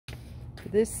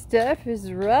This stuff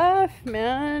is rough,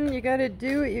 man. You gotta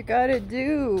do what you gotta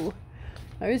do.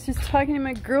 I was just talking to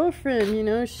my girlfriend, you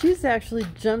know, she's actually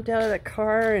jumped out of the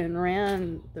car and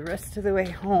ran the rest of the way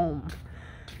home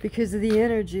because of the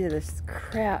energy of this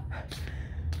crap.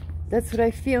 That's what I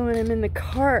feel when I'm in the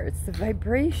car. It's the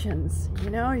vibrations,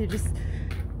 you know, you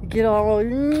get all,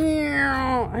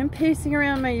 I'm pacing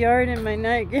around my yard in my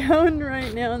nightgown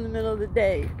right now in the middle of the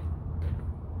day.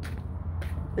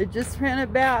 They just ran a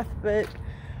bath, but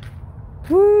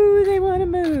whoo, they want to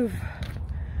move.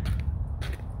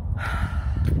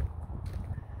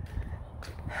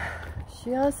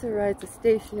 She also rides a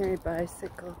stationary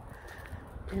bicycle,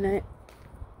 and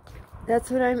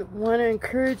that's what I want to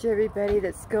encourage everybody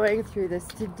that's going through this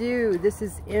to do. This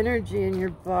is energy in your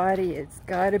body. It's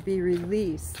got to be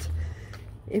released.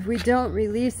 If we don't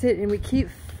release it and we keep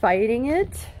fighting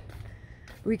it,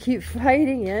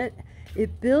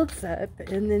 it builds up,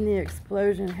 and then the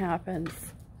explosion happens.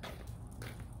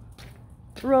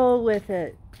 Roll with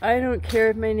it. I don't care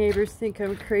if my neighbors think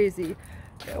I'm crazy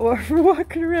or for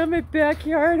walking around my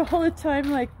backyard all the time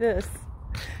like this.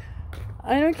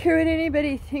 I don't care what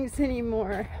anybody thinks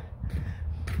anymore.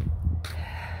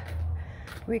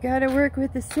 We gotta work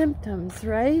with the symptoms,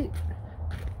 right?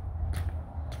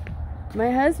 My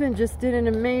husband just did an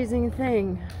amazing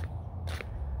thing.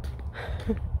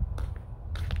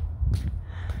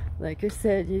 Like I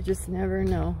said, you just never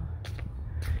know.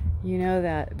 You know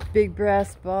that big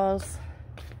brass balls?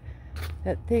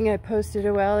 That thing I posted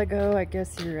a while ago, I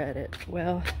guess you read it.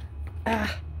 Well,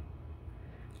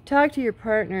 talk to your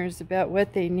partners about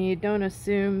what they need. Don't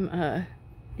assume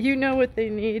you know what they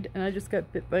need. And I just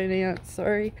got bit by an ant,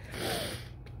 sorry.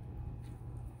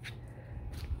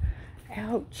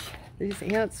 Ouch. These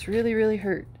ants really, really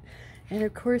hurt. And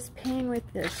of course, pain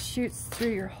with this shoots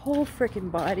through your whole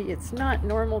frickin' body. It's not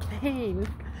normal pain.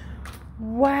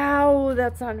 Wow,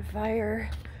 that's on fire.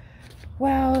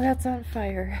 Wow, that's on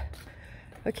fire.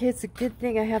 Okay, it's a good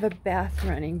thing I have a bath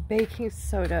running. Baking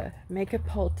soda. Make a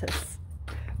poultice.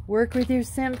 Work with your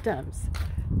symptoms.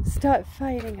 Stop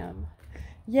fighting them.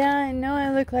 Yeah, I know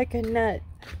I look like a nut.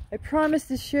 I promised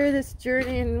to share this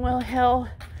journey, and well, hell,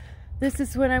 this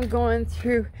is what I'm going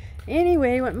through.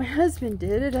 Anyway, what my husband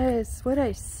did, what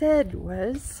I said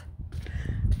was,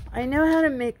 I know how to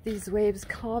make these waves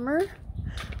calmer.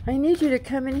 I need you to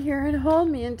come in here and hold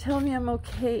me and tell me I'm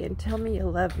okay and tell me you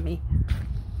love me.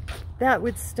 That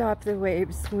would stop the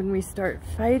waves when we start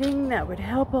fighting. That would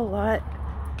help a lot.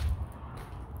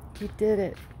 He did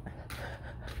it.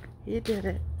 He did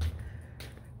it.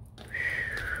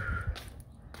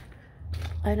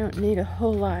 I don't need a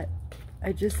whole lot.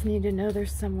 I just need to know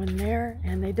there's someone there,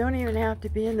 and they don't even have to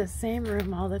be in the same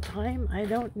room all the time. I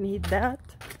don't need that.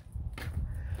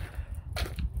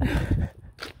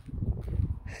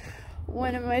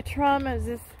 One of my traumas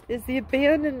is the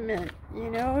abandonment, you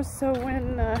know, so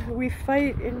when we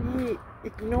fight and he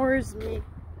ignores me,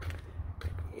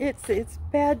 it's a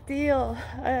bad deal.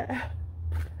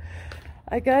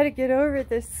 I gotta get over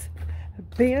this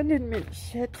abandonment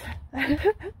shit.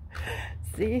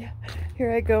 See,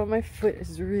 here I go, my foot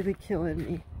is really killing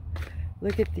me.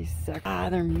 Look at these suckers. Ah,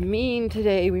 they're mean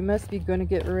today. We must be gonna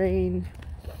get rain.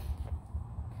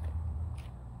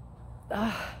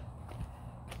 Ah.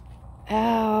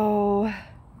 Ow.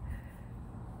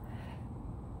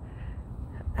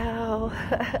 Ow.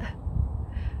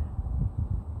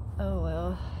 Oh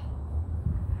well.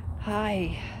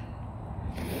 Hi.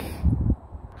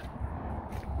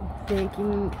 Thank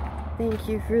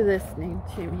you for listening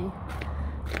to me.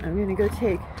 I'm gonna go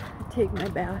take my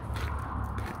bath.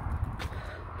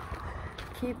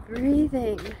 Keep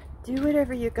breathing. Do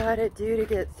whatever you gotta do to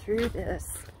get through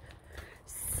this.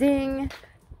 Sing,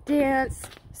 dance,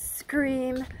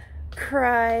 scream,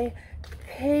 cry,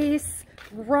 pace,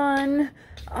 run.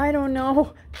 I don't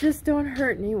know. Just don't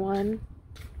hurt anyone.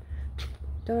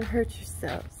 Don't hurt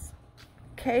yourselves.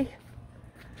 Okay?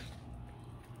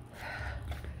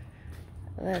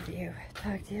 I love you.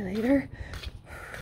 Talk to you later.